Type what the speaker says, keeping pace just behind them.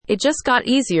It just got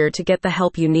easier to get the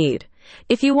help you need.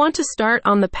 If you want to start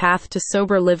on the path to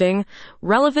sober living,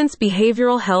 Relevance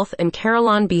Behavioral Health and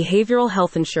Carelon Behavioral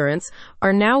Health Insurance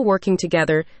are now working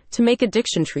together to make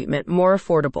addiction treatment more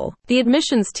affordable. The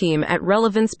admissions team at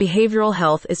Relevance Behavioral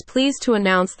Health is pleased to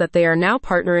announce that they are now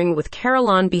partnering with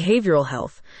Carelon Behavioral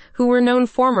Health, who were known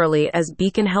formerly as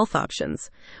Beacon Health Options.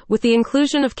 With the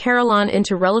inclusion of Carelon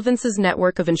into Relevance's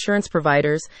network of insurance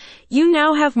providers, you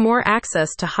now have more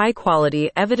access to high-quality,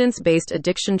 evidence-based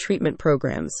addiction treatment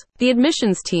programs. The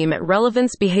admissions team at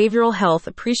Relevance Behavioral Health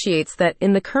appreciates that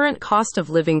in the current cost of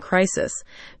living crisis,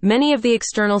 many of the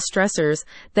external stressors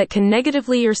that can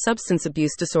negatively your substance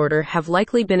abuse disorder have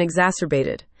likely been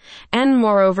exacerbated. And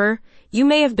moreover, you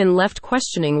may have been left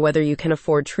questioning whether you can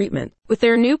afford treatment. With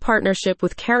their new partnership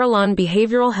with Carelon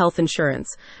Behavioral Health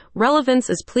Insurance, Relevance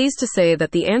is pleased to say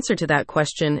that the answer to that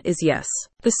question is yes.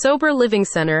 The Sober Living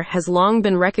Center has long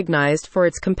been recognized for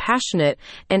its compassionate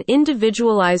and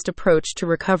individualized approach to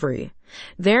recovery.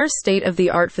 Their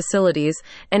state-of-the-art facilities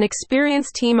and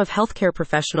experienced team of healthcare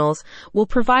professionals will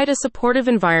provide a supportive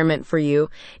environment for you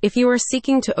if you are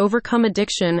seeking to overcome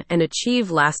addiction and achieve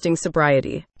lasting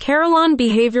sobriety. Carelon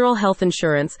Behavioral Health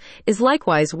Insurance is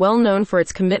likewise well known for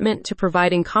its commitment to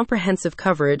providing comprehensive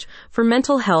coverage for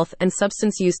mental health and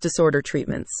substance use disorder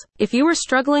treatments. If you are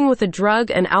struggling with a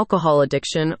drug and alcohol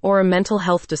addiction or a mental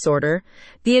health disorder,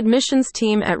 the admissions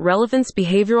team at Relevance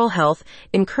Behavioral Health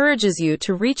encourages you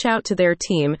to reach out to their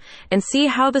team and see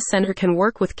how the center can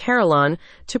work with Carelon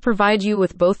to provide you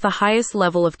with both the highest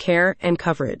level of care and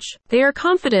coverage. They are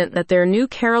confident that their new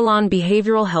Carelon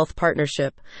Behavioral Health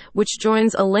partnership, which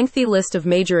joins a lengthy list of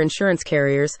major insurance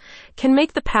carriers, can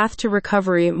make the path to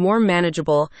recovery more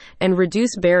manageable and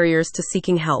reduce barriers to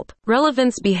seeking help.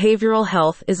 Relevance Behavioral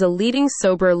Health is a leading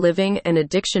sober living and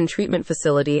addiction treatment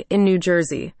facility in New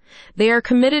Jersey. They are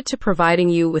committed to providing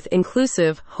you with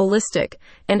inclusive, holistic,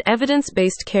 and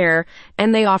evidence-based care,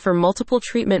 and they offer multiple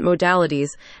treatment modalities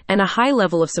and a high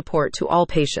level of support to all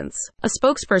patients. A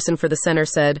spokesperson for the center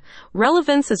said,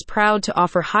 "Relevance is proud to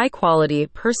offer high-quality,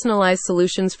 personalized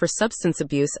solutions for substance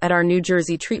abuse at our New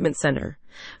Jersey Treatment Center.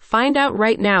 Find out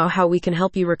right now how we can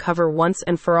help you recover once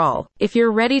and for all. If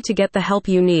you're ready to get the help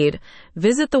you need,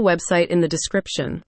 visit the website in the description."